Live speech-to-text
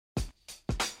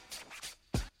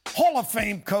Hall of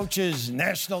Fame coaches,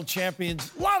 national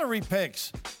champions, lottery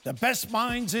picks, the best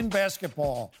minds in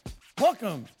basketball.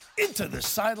 Welcome into the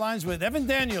Sidelines with Evan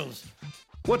Daniels.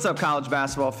 What's up, college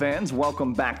basketball fans?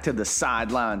 Welcome back to the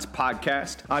Sidelines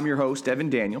podcast. I'm your host, Evan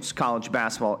Daniels, college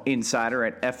basketball insider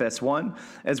at FS1,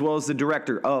 as well as the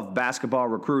director of basketball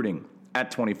recruiting at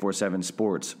 24/7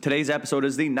 Sports. Today's episode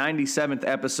is the 97th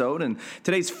episode, and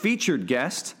today's featured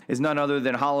guest is none other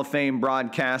than Hall of Fame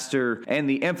broadcaster and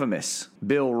the infamous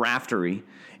Bill Raftery.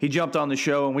 He jumped on the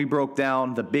show and we broke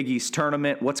down the Big East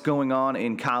tournament, what's going on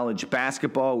in college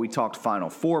basketball. We talked Final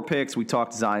Four picks. We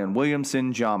talked Zion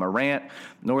Williamson, Ja Morant,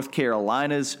 North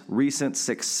Carolina's recent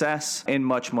success, and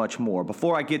much, much more.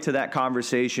 Before I get to that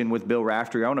conversation with Bill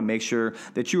Raftery, I want to make sure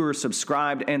that you are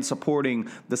subscribed and supporting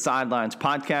the Sidelines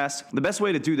podcast. The best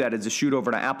way to do that is to shoot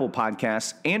over to Apple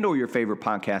Podcasts and or your favorite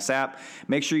podcast app.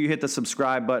 Make sure you hit the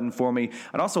subscribe button for me.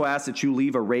 I'd also ask that you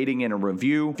leave a rating and a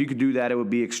review. If you could do that, it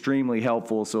would be extremely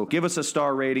helpful. So give us a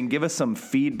star rating, give us some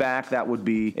feedback. That would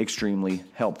be extremely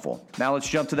helpful. Now let's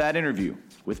jump to that interview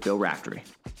with Bill Raftery.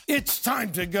 It's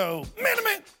time to go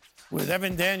minute with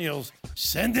Evan Daniels.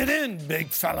 Send it in, big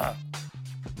fella.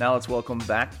 Now let's welcome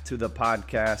back to the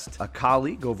podcast a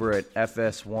colleague over at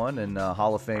FS1 and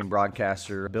Hall of Fame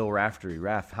broadcaster Bill Raftery.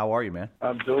 Raf, how are you, man?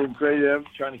 I'm doing great, Ev.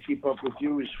 Trying to keep up with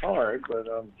you is hard, but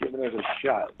I'm giving it a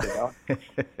shot, you know?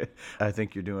 I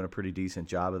think you're doing a pretty decent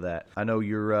job of that. I know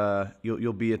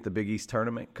you'll be at the Big East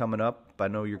tournament coming up. I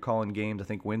know you're calling games, I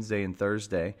think, Wednesday and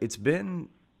Thursday. It's been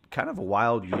kind of a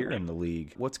wild year in the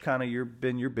league. What's kind of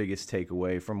been your biggest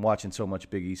takeaway from watching so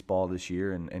much Big East ball this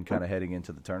year and kind of heading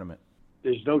into the tournament?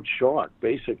 There's no chalk,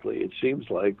 basically, it seems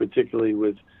like, particularly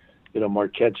with,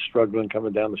 Marquette struggling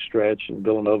coming down the stretch and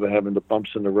Villanova having the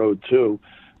bumps in the road, too.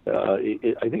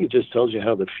 I think it just tells you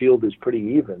how the field is pretty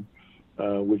even,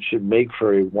 which should make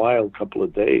for a wild couple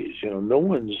of days. No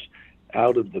one's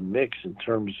out of the mix in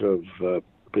terms of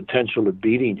potential of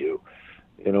beating you.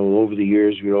 Over the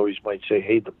years, we always might say,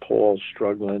 hey, DePaul's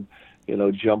struggling,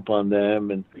 jump on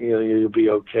them and, you'll be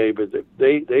okay. But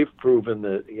they've proven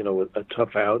that, a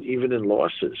tough out, even in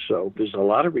losses. So there's a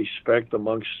lot of respect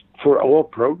for all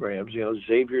programs.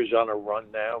 Xavier's on a run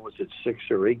now. Was it 6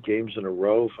 or 8 games in a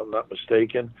row, if I'm not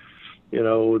mistaken?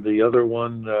 The other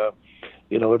one,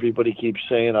 everybody keeps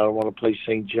saying, I don't want to play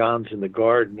St. John's in the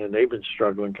Garden, and they've been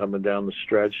struggling coming down the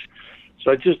stretch. So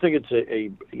I just think it's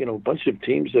a bunch of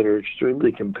teams that are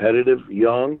extremely competitive,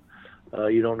 young.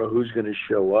 You don't know who's going to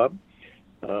show up.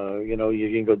 You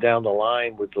can go down the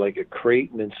line with like a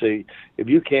Creighton and say, if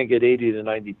you can't get 80 to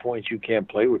 90 points, you can't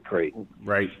play with Creighton.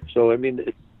 Right. So,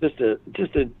 it's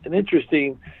just an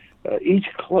interesting, each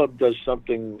club does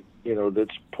something,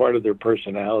 that's part of their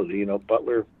personality.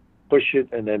 Butler push it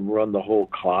and then run the whole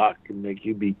clock and make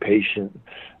you be patient.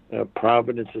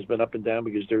 Providence has been up and down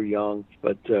because they're young,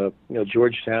 but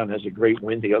Georgetown has a great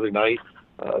win the other night.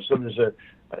 So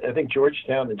I think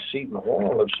Georgetown and Seton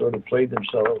Hall have sort of played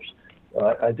themselves.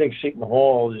 I think Seton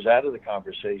Hall is out of the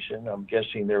conversation. I'm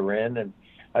guessing they're in, and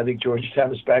I think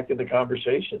Georgetown is back in the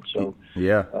conversation. So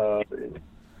yeah,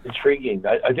 intriguing.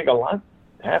 I think a lot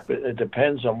happen. It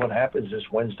depends on what happens this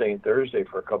Wednesday and Thursday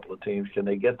for a couple of teams. Can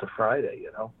they get to Friday?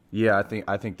 Yeah,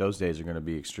 I think those days are going to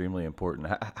be extremely important.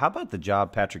 How about the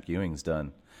job Patrick Ewing's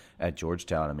done at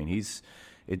Georgetown?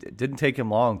 It didn't take him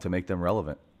long to make them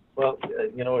relevant. Well,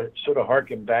 it sort of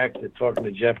harkened back to talking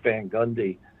to Jeff Van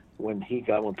Gundy when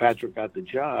Patrick got the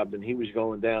job, and he was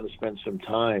going down to spend some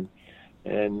time,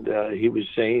 and he was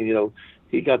saying,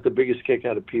 he got the biggest kick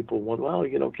out of people. Well,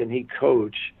 can he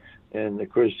coach? And, of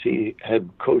course, he had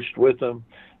coached with him.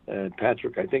 And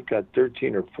Patrick, I think, got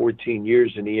 13 or 14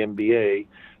 years in the NBA.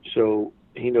 So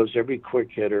he knows every quick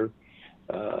hitter.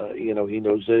 He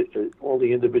knows all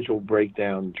the individual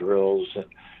breakdown drills.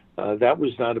 And that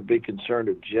was not a big concern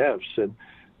of Jeff's. And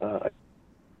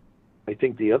I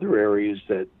think the other areas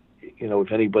that,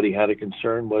 if anybody had a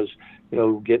concern was,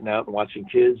 getting out and watching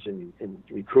kids and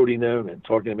recruiting them and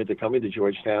talking them into coming to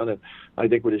Georgetown. And I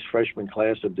think with his freshman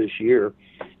class of this year,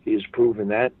 he has proven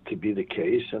that to be the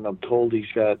case. And I'm told he's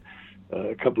got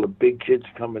a couple of big kids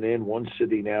coming in, one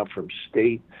city now from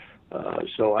state.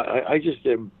 So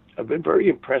I've been very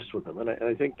impressed with him. And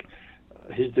I think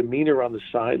his demeanor on the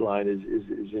sideline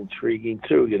is intriguing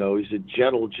too. He's a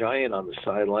gentle giant on the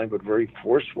sideline, but very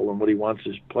forceful in what he wants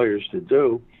his players to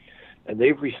do. And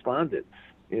they've responded.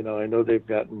 I know they've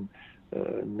gotten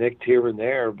nicked here and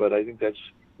there, but I think that's,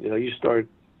 you start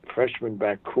freshman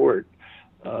backcourt,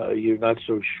 you're not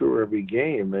so sure every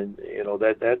game. And,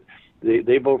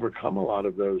 they've overcome a lot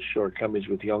of those shortcomings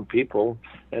with young people.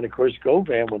 And, of course,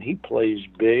 Govan, when he plays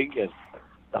big and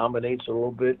dominates a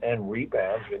little bit and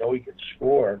rebounds, he can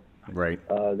score. Right.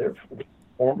 They're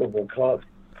formidable club.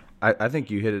 I think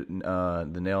you hit it,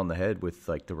 the nail on the head with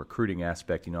like the recruiting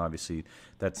aspect. Obviously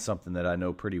that's something that I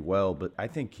know pretty well, but I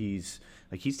think he's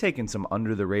taken some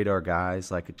under the radar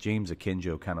guys like James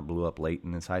Akinjo kind of blew up late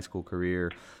in his high school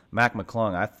career. Mac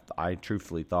McClung, I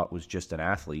truthfully thought was just an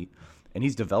athlete, and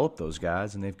he's developed those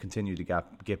guys, and they've continued to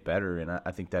get better. And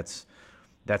I think that's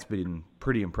been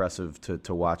pretty impressive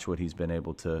to watch what he's been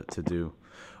able to do.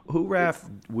 Who, Raf,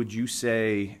 would you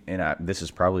say, and this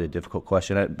is probably a difficult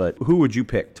question, but who would you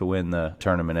pick to win the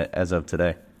tournament as of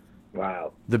today?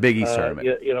 Wow. The Big East tournament.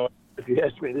 If you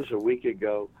asked me this a week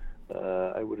ago,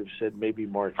 I would have said maybe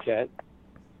Marquette.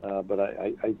 But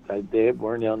they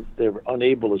were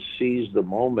unable to seize the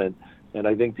moment, and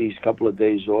I think these couple of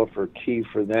days off are key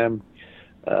for them.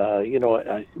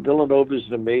 Villanova is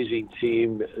an amazing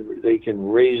team. They can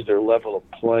raise their level of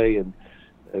play, and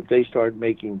if they start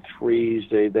making threes,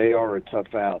 they are a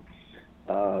tough out.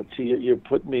 You're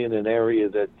putting me in an area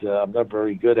that I'm not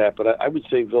very good at, but I would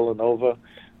say Villanova.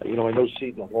 I know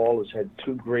Seton Hall has had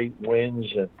 2 great wins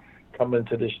and come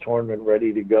into this tournament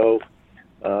ready to go.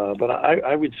 But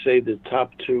I would say the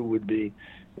top 2 would be,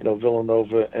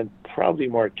 Villanova and probably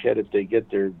Marquette if they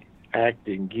get their act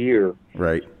in gear.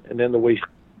 Right. And then the way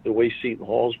Seton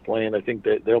Hall's playing, I think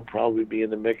that they'll probably be in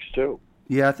the mix too.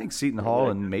 Yeah, I think Seton Hall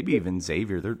and maybe even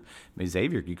Xavier.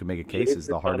 Xavier, you can make a case, is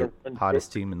the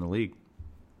hottest team in the league.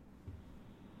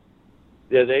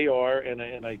 Yeah, they are,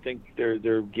 and I think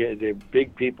they're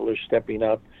big people are stepping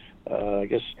up. I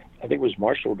think it was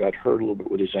Marshall got hurt a little bit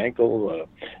with his ankle.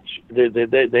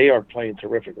 They are playing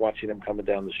terrific. Watching them coming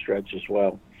down the stretch as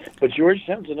well. But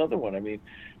Georgetown's another one. I mean,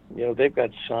 they've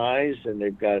got size and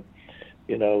they've got,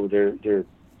 they're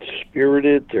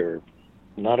spirited. They're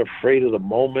not afraid of the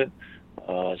moment.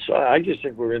 So I just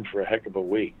think we're in for a heck of a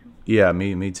week. Yeah,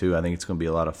 me too. I think it's going to be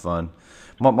a lot of fun.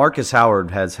 Marcus Howard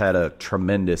has had a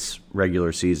tremendous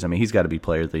regular season. I mean, he's got to be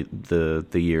player of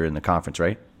the year in the conference,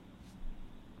 right?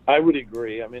 I would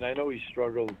agree. I mean, I know he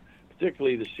struggled,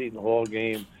 particularly the Seton Hall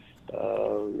game.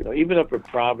 Even up at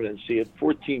Providence, he had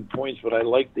 14 points, but I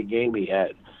liked the game he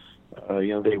had.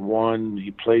 They won.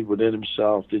 He played within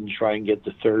himself, didn't try and get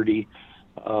to 30.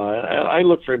 I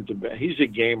look for him he's a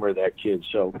gamer, that kid,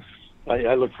 so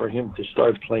I look for him to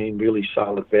start playing really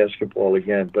solid basketball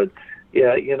again. But,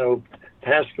 yeah,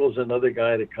 Pascal's another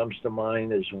guy that comes to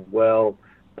mind as well.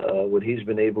 What he's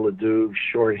been able to do,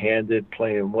 shorthanded,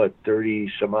 playing,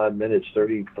 30-some-odd minutes,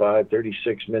 35,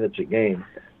 36 minutes a game.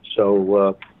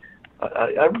 So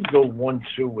I would go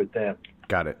 1-2 with them.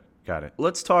 Got it.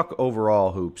 Let's talk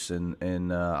overall hoops.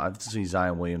 And obviously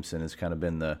Zion Williamson has kind of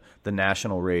been the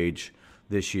national rage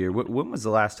this year. When was the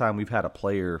llast time we've had a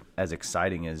player as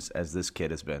exciting as this kid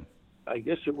has been? I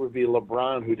guess it would be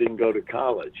LeBron, who didn't go to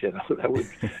college. That would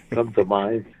come to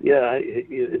mind. Yeah,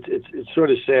 it's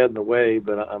sort of sad in a way,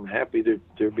 but I'm happy that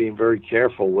they're being very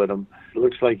careful with him. It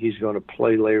looks like he's going to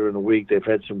play later in the week. They've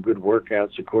had some good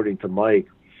workouts, according to Mike.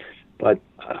 But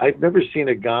I've never seen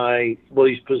a guy. Well,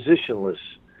 he's positionless,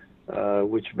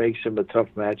 which makes him a tough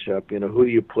matchup. Who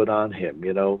do you put on him?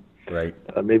 Right.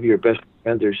 Maybe your best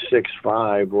defender's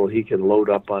 6'5". Well, he can load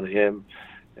up on him.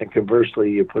 And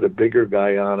conversely, you put a bigger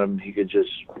guy on him, he could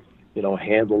just,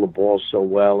 handle the ball so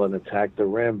well and attack the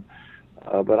rim.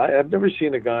 But I've never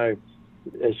seen a guy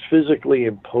as physically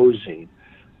imposing,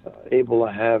 able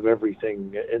to have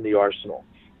everything in the arsenal.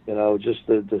 Just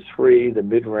the three, the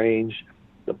mid-range,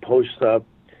 the post-up.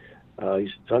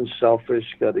 He's unselfish,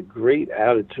 got a great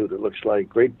attitude, it looks like,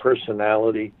 great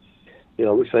personality.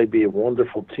 Looks like he'd be a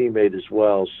wonderful teammate as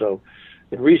well. So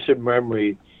in recent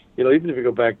memory, even if you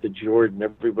go back to Jordan,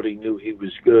 everybody knew he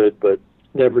was good, but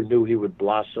never knew he would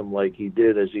blossom like he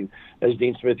did. As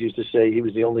Dean Smith used to say, he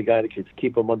was the only guy that could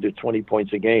keep him under 20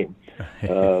 points a game.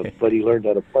 But he learned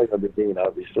how to play under Dean,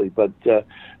 obviously. But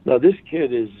no, this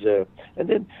kid is. And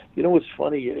then what's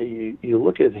funny? You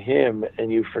look at him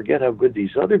and you forget how good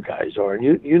these other guys are.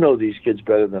 And you know these kids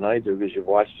better than I do because you've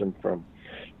watched them from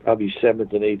probably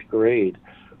 7th and 8th grade.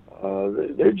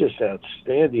 They're just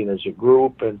outstanding as a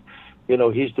group, and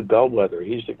he's the bellwether.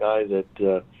 He's the guy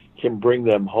that can bring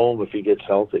them home if he gets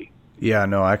healthy. Yeah,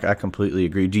 no, I completely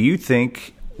agree. Do you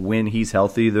think when he's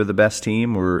healthy they're the best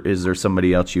team, or is there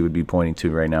somebody else you would be pointing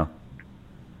to right now?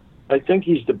 I think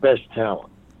he's the best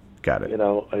talent. Got it.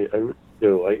 I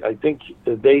do. I think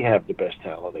they have the best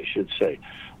talent, I should say.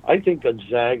 I think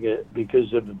Gonzaga,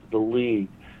 because of the league,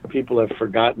 people have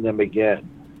forgotten them again.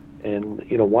 And,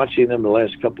 watching them the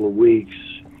last couple of weeks,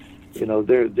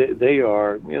 they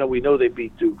are, we know they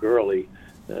beat Duke early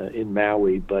in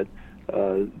Maui, but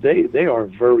they are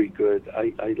very good.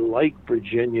 I like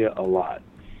Virginia a lot.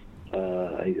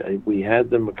 We had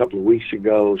them a couple of weeks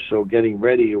ago, so getting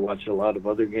ready to watch a lot of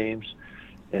other games,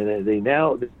 and they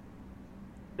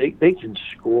can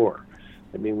score.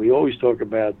 I mean, we always talk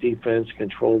about defense,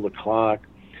 control the clock,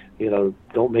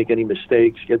 don't make any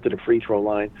mistakes, get to the free throw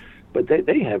line. But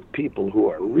they have people who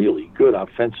are really good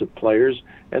offensive players,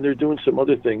 and they're doing some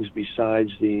other things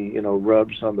besides the,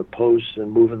 rubs on the posts and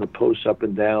moving the posts up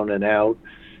and down and out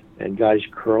and guys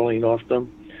curling off them.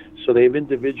 So they have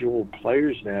individual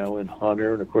players now in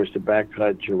Hunter and, of course, the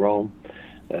backcut Jerome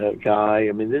guy.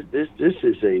 I mean, this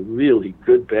is a really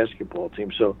good basketball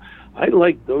team. So I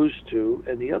like those two.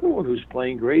 And the other one who's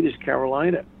playing great is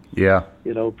Carolina. Yeah.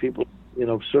 People,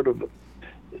 sort of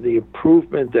the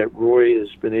improvement that Roy has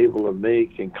been able to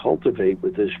make and cultivate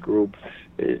with this group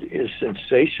is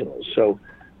sensational. So,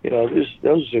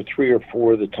 those are 3 or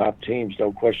 4 of the top teams,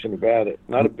 no question about it.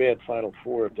 Not a bad Final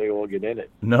Four if they all get in it.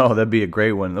 No, that'd be a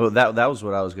great one. That was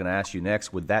what I was going to ask you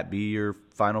next. Would that be your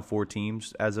Final Four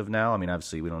teams as of now? I mean,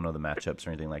 obviously we don't know the matchups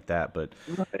or anything like that, but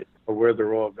right. Or where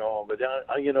they're all going. But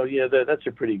that's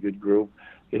a pretty good group.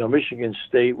 Michigan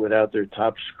State, without their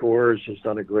top scorers, has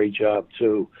done a great job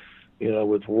too.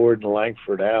 With Ward and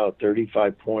Langford out,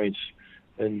 35 points,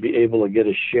 and be able to get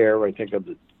a share, I think, of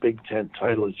the Big Ten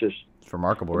title is just it's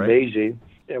remarkable, amazing.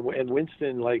 Right? And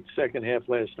Winston, like second half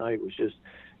last night, was just,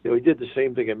 he did the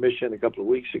same thing at Michigan a couple of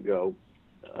weeks ago.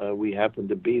 We happened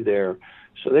to be there.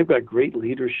 So they've got great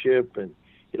leadership and,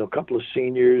 a couple of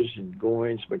seniors and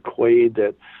Goins, McQuaid,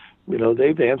 that,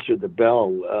 they've answered the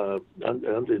bell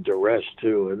under duress,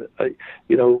 too. And,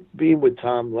 being with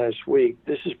Tom last week,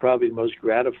 this is probably the most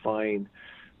gratifying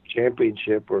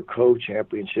championship or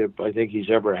co-championship I think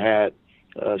he's ever had,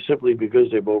 simply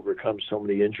because they've overcome so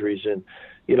many injuries. And,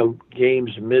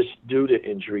 games missed due to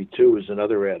injury, too, is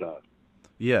another add-on.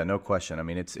 Yeah, no question. I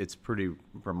mean, it's pretty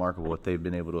remarkable what they've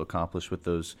been able to accomplish with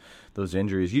those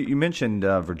injuries. You mentioned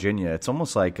Virginia. It's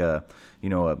almost like a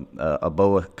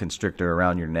boa constrictor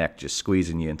around your neck, just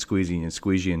squeezing you and squeezing you and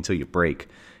squeeze you until you break.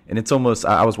 And it's almost.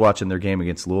 I was watching their game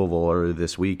against Louisville earlier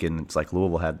this week, and it's like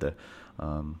Louisville had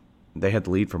they had the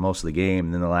lead for most of the game,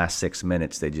 and then the last 6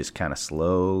 minutes they just kind of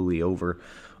slowly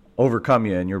overcome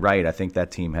you. And you're right. I think that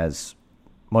team has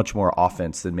much more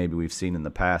offense than maybe we've seen in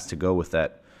the past to go with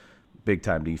that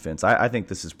big-time defense. I think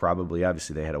this is probably,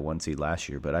 obviously they had a 1 seed last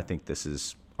year, but I think this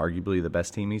is arguably the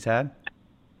best team he's had.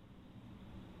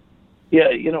 Yeah,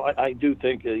 I do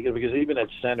think, because even at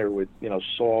center with,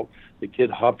 Salt, the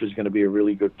kid Huff is going to be a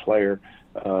really good player.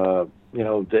 He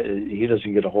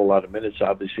doesn't get a whole lot of minutes,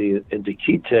 obviously, and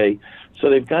Dikite. So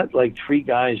they've got like 3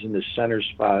 guys in the center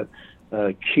spot.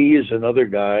 Key is another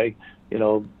guy,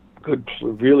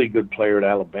 really good player at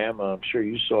Alabama. I'm sure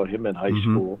you saw him in high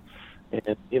school.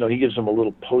 And, he gives them a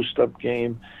little post-up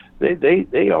game.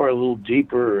 They are a little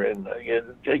deeper. And,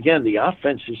 again, the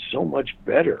offense is so much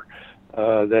better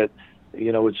that,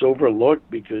 it's overlooked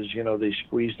because, they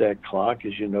squeeze that clock,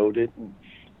 as you noted.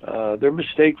 And, they're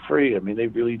mistake-free. I mean, they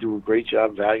really do a great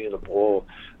job valuing the ball.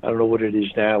 I don't know what it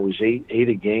is now. It was 8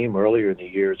 a game earlier in the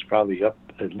year. It's probably up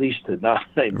at least to 9.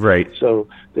 Right. So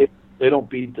they don't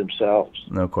beat themselves.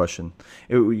 No question.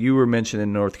 You were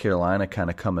mentioning North Carolina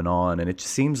kind of coming on, and it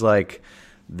seems like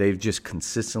they've just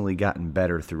consistently gotten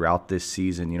better throughout this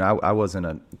season. I wasn't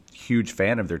a huge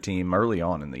fan of their team early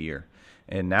on in the year.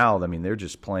 And now, I mean, they're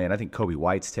just playing. I think Kobe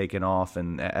White's taken off,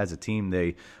 and as a team,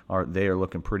 they are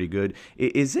looking pretty good.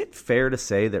 Is it fair to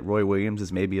say that Roy Williams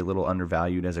is maybe a little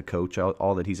undervalued as a coach,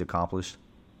 all that he's accomplished?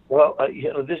 Well,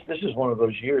 this is one of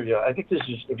those years. I think this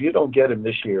is, if you don't get him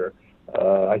this year,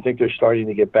 I think they're starting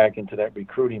to get back into that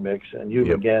recruiting mix. And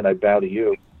you, again, I bow to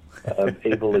you,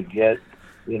 able to get,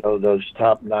 those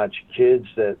top-notch kids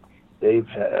that they've,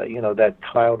 that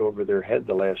cloud over their head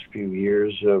the last few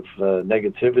years of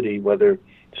negativity, whether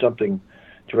something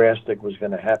drastic was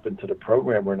going to happen to the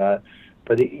program or not.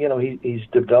 But, he's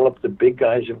developed. The big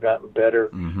guys have gotten better.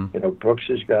 Brooks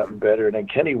has gotten better. And then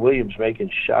Kenny Williams making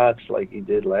shots like he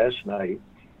did last night.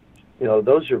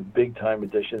 Those are big-time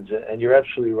additions. And you're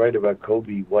absolutely right about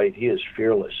Kobe White. He is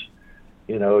fearless.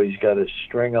 He's got a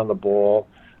string on the ball.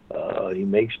 He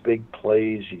makes big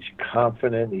plays. He's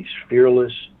confident. He's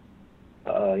fearless.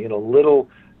 Little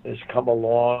has come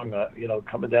along.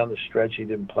 Coming down the stretch, he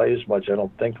didn't play as much, I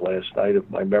don't think, last night, if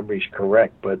my memory's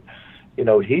correct. But,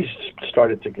 he's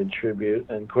started to contribute.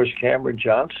 And, of course, Cameron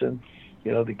Johnson,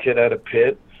 the kid out of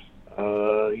Pitt,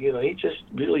 he just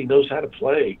really knows how to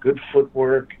play. Good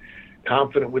footwork,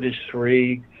 confident with his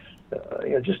 3,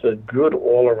 just a good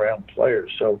all-around player.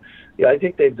 So, I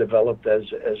think they've developed as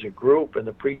a group. And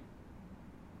the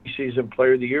preseason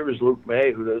player of the year is Luke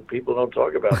May, who the people don't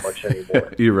talk about much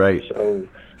anymore. You're right. So,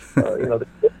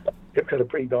 they've got a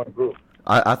pretty darn group.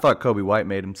 I thought Kobe White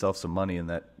made himself some money in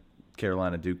that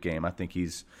Carolina Duke game. I think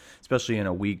he's, especially in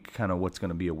a weak, kind of what's going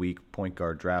to be a weak point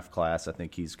guard draft class, I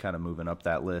think he's kind of moving up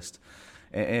that list.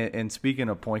 And speaking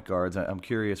of point guards, I'm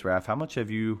curious, Raf, how much have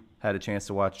you had a chance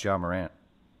to watch Ja Morant?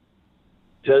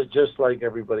 Just like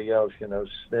everybody else,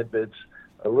 snippets.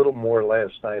 A little more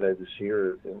last night. I was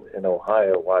here in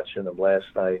Ohio watching him last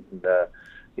night, and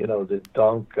the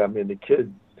dunk. I mean, the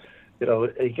kid,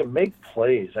 he can make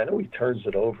plays. I know he turns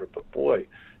it over, but boy,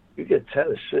 you get 10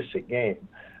 assists a game.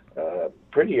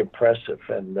 Pretty impressive,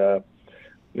 and a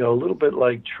little bit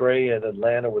like Trey in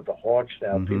Atlanta with the Hawks.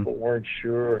 Now, people weren't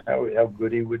sure how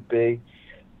good he would be.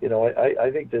 I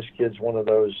think this kid's one of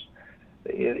those.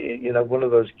 One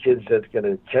of those kids that's going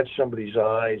to catch somebody's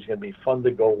eye. He's going to be fun to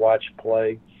go watch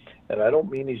play. And I don't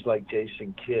mean he's like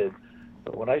Jason Kidd,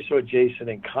 but when I saw Jason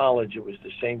in college, it was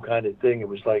the same kind of thing. It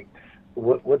was like,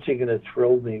 what's he going to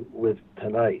thrill me with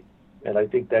tonight? And I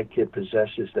think that kid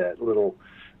possesses that little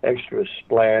extra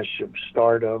splash of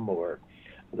stardom, or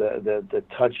the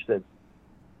touch that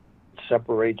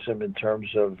separates him in terms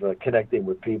of connecting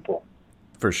with people.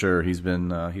 For sure, he's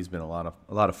been a lot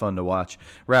of fun to watch.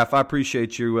 Raf, I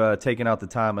appreciate you taking out the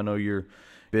time. I know you're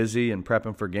busy and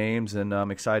prepping for games, and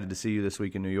I'm excited to see you this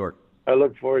week in New York. I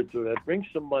look forward to that. Bring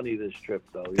some money this trip,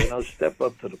 though. Step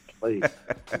up to the plate.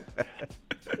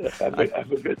 Have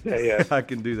a good day. I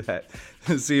can do that.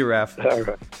 See you, Raf. All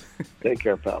right. Take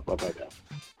care, pal. Bye-bye now.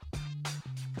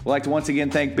 I'd like to once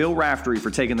again thank Bill Raftery for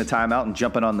taking the time out and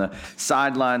jumping on the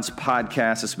Sidelines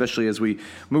podcast, especially as we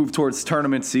move towards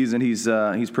tournament season. He's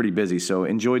pretty busy, so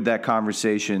enjoyed that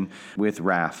conversation with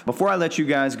Raf. Before I let you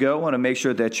guys go, I want to make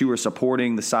sure that you are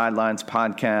supporting the Sidelines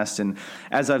podcast, and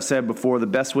as I've said before, the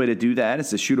best way to do that is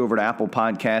to shoot over to Apple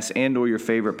Podcasts and or your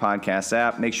favorite podcast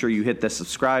app. Make sure you hit the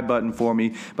subscribe button for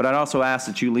me, but I'd also ask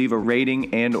that you leave a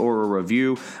rating and or a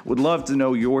review. Would love to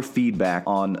know your feedback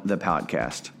on the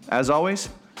podcast. As always,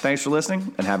 thanks for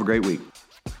listening, and have a great week.